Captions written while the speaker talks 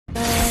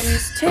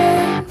It's too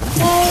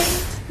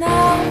late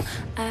now.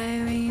 I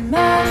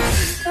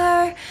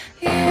remember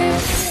you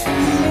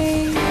and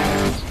me,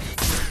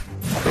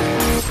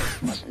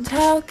 and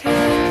how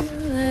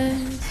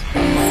careless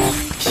we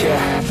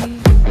yeah.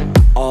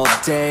 All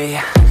day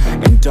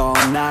and all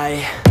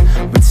night,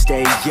 we'd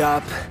stay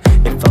up,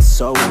 it felt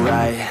so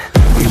right.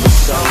 We were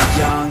so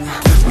young,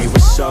 we were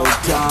so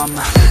dumb.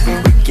 We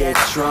would get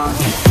drunk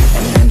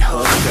and then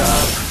hook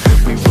up.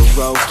 We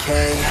were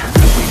okay,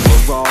 we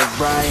were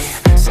alright,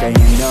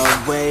 staying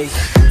awake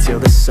till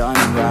the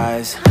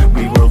sunrise.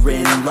 We were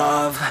in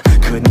love,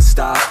 couldn't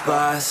stop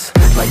us,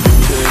 like a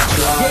good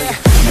drug,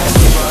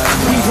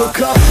 we hook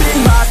up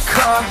in my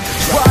car,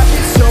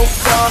 driving so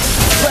far.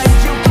 Play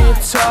your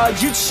guitar,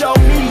 you'd show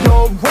me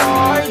your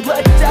art.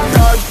 Let down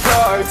our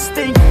guards,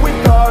 think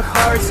with our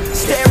hearts,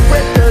 stare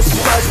at the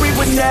stars. We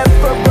were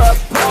never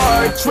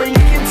apart,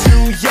 drinking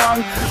too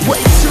young,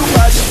 way too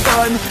much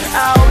fun.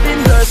 Out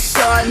in the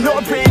sun,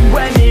 or pain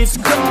when it's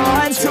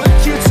gone. Took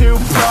you to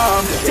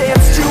prom,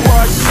 dance to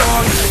our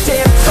song,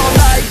 dance all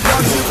night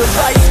long till the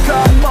lights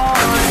come on.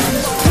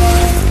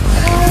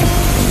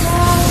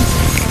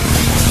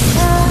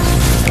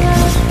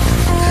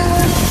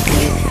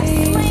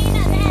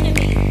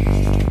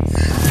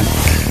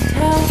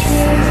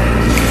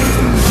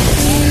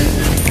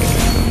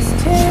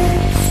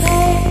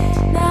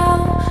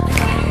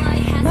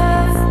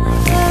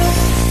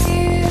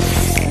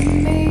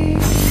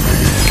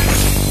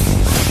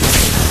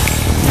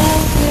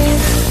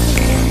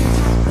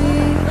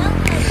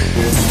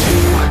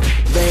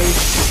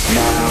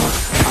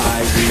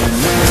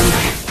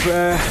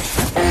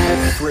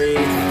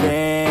 Everything,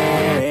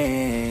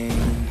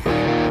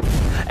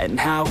 and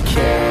how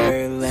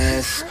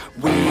careless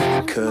we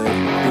could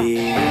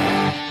be,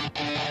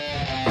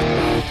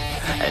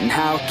 and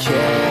how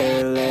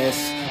careless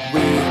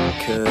we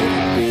could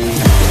be,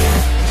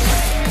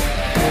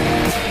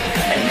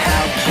 and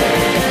how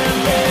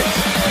careless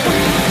we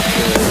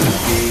could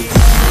be.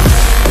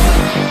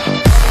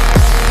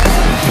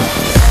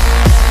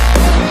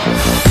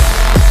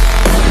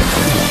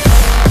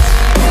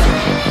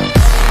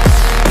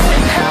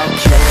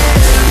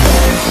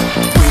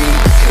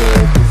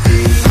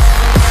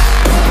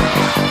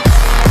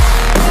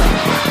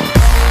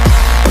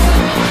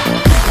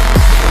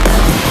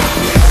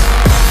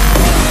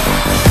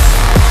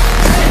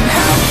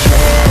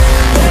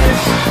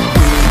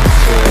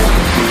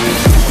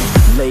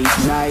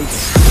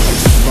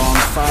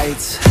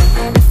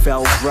 It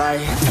felt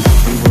right,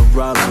 we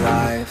were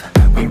alive.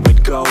 We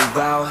would go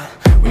out,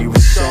 we were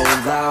so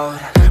loud,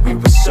 we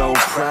were so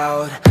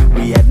proud,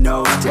 we had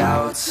no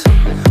doubts.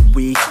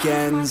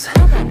 Weekends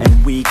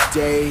and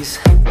weekdays,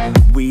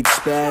 we'd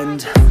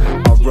spend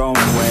our own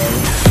way.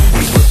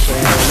 We were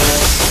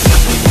careless,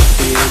 we were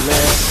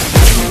fearless,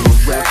 we were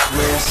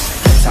reckless,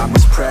 time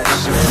was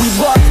precious. We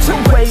loved to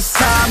waste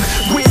time,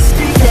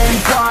 whiskey and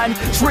wine,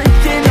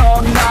 drinking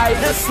all night,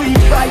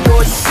 asleep by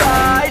your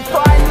side.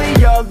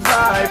 Finally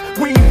alive,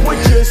 we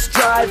would just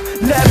drive,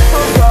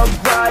 never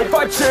arrive.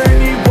 Our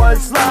journey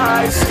was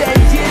live,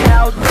 staying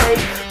out late,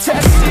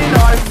 testing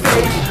our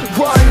fate,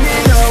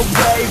 running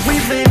away. We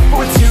live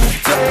for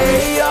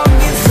today, young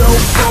and so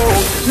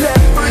bold,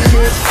 never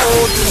get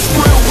old.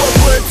 Screw what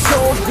we're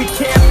told, we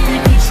can't be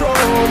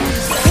controlled.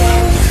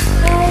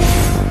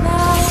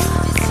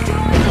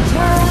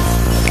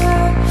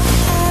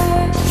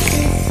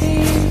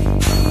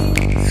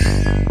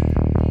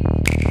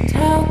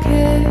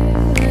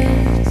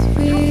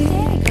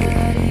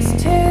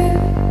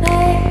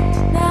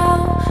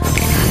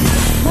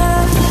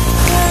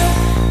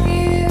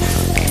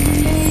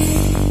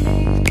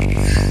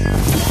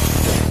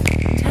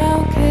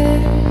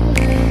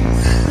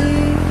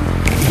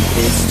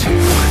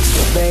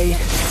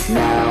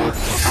 Now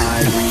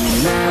I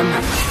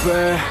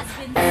remember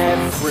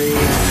everything,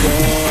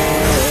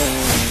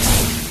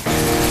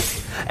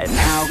 and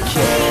how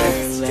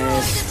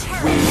careless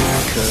we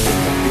could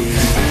be,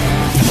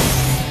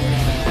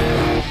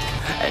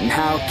 and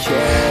how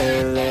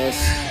careless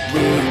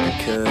we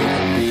could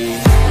be,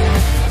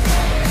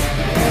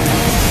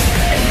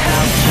 and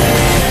how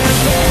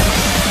careless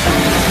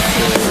we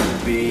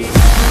could be.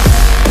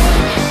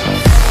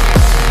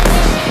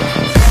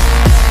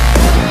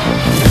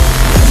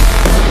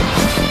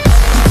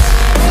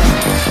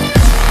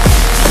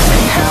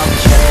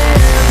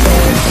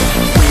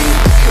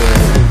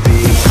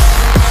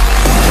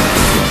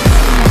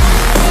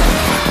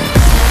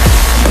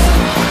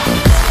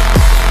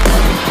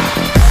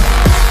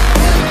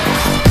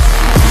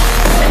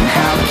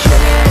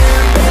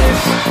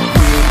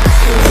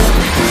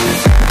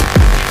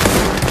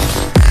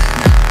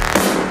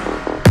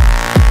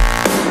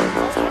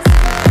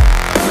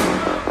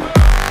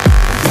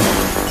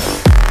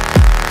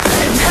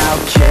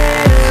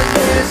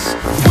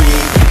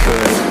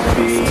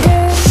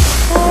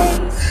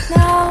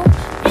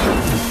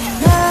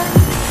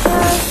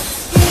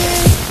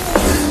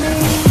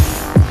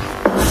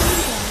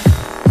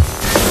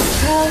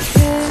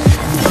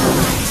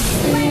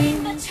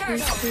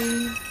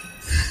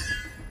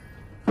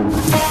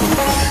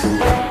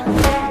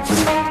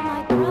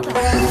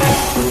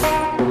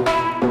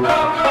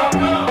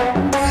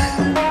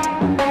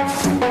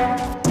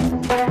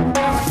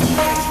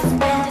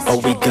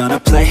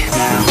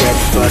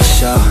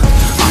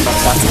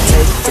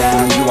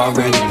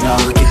 already know.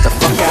 Get the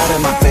fuck out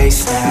of my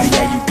face now,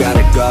 yeah, you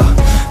gotta go.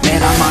 Man,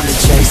 I'm on the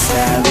chase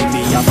now, leave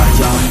me on my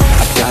own.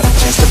 I got a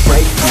chance to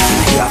break now,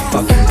 here I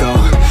fucking go.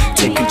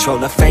 Take control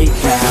of fate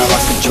now,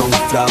 lost control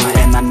of flow.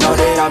 And I know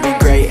that I'll be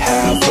great,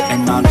 how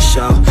putting on a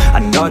show.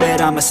 I know that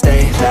I'ma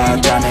stay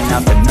loud, drowning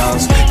out the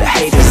nose. The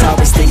haters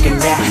always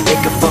thinking that they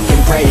could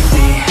fucking break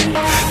me.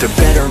 They're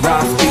better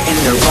off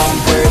eating their own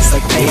words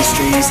like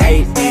pastries.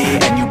 Hate me,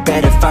 and you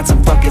better find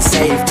some fucking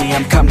safety.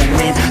 I'm coming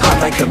in hot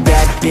like a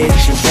bad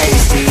bitch and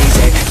pasties.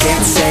 They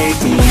can't save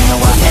me, no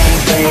I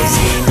ain't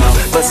lazy, no.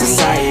 But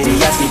society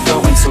has me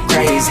going so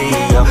crazy,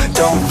 yo.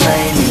 Don't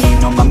play me,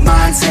 no my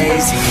mind's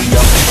hazy,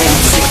 yo. And I'm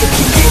sick of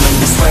keep feeling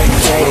this way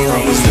daily. I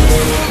always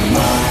live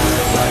my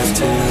life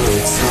till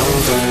it's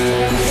over,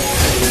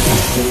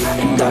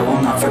 and I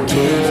will not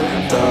forgive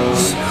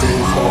those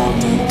who hold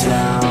me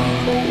down.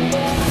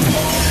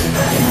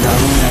 And I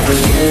will never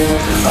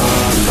give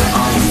up,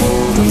 I'm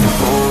moving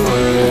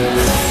forward.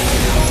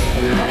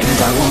 And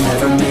I will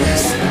never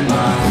miss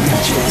my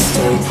chance,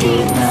 take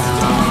it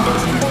now.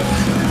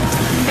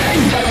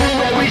 And I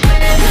will always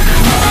live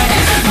my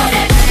life till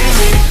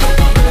it's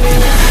over,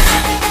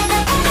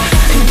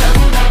 and I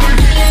will never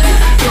give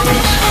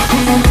those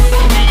who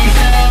hold me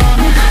down.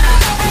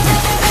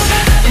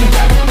 And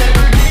I will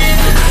never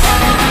give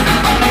up,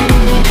 I'm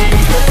moving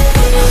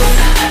forward.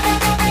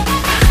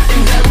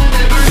 And I will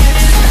never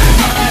miss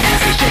my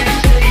chance,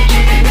 take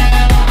it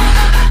now.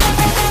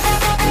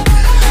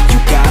 You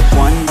got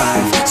one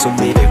life, so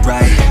live it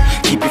right.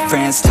 Keep your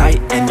friends tight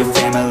and your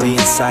family in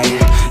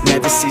sight.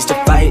 Never cease to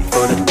fight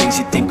for the things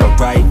you think are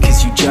right,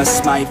 cause you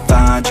just might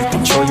find you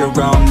control your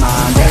own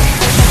mind, eh?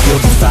 You'll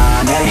be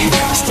fine, eh?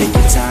 Just take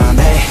your time,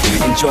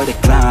 eh? Enjoy the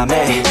climb,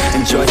 eh?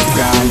 Enjoy the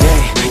grind,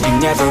 eh? You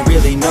never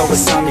really know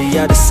what's on the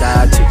other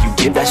side till you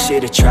give that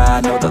shit a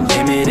try. Know the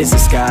limit is the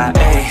sky,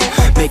 eh?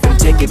 Make them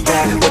take it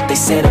back, what they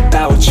said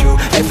about you.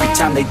 Every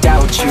time they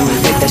doubt you,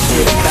 make that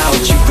shit about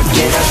you.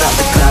 Forget about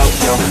the clout,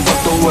 yo. Fuck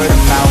the word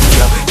of mouth,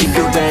 yo. Keep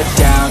your head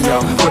down, yo.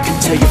 Work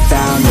until you're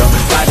found, yo.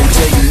 Fight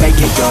until you make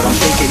it, yo. Don't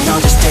think it, no,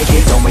 just take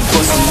it. Don't wait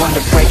for someone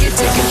to break it.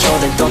 Take control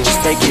and don't just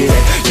fake it,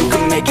 eh? You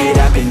can make it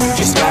happen, you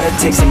just gotta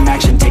take some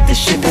action. Take the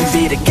ship and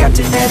be the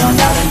captain. Head on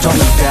out and don't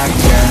look back,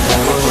 yeah. I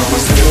will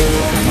always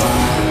live my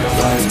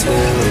life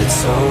till it's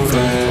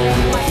over,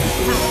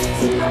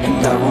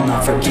 and I will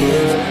not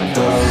forgive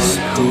those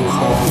who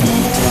hold me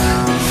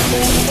down.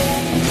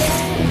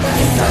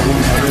 And I will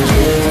never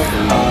give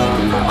up,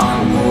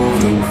 I'm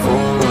moving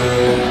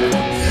forward.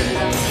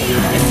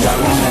 And I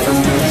will never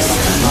miss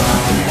my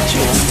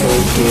chance,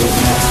 take it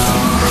now.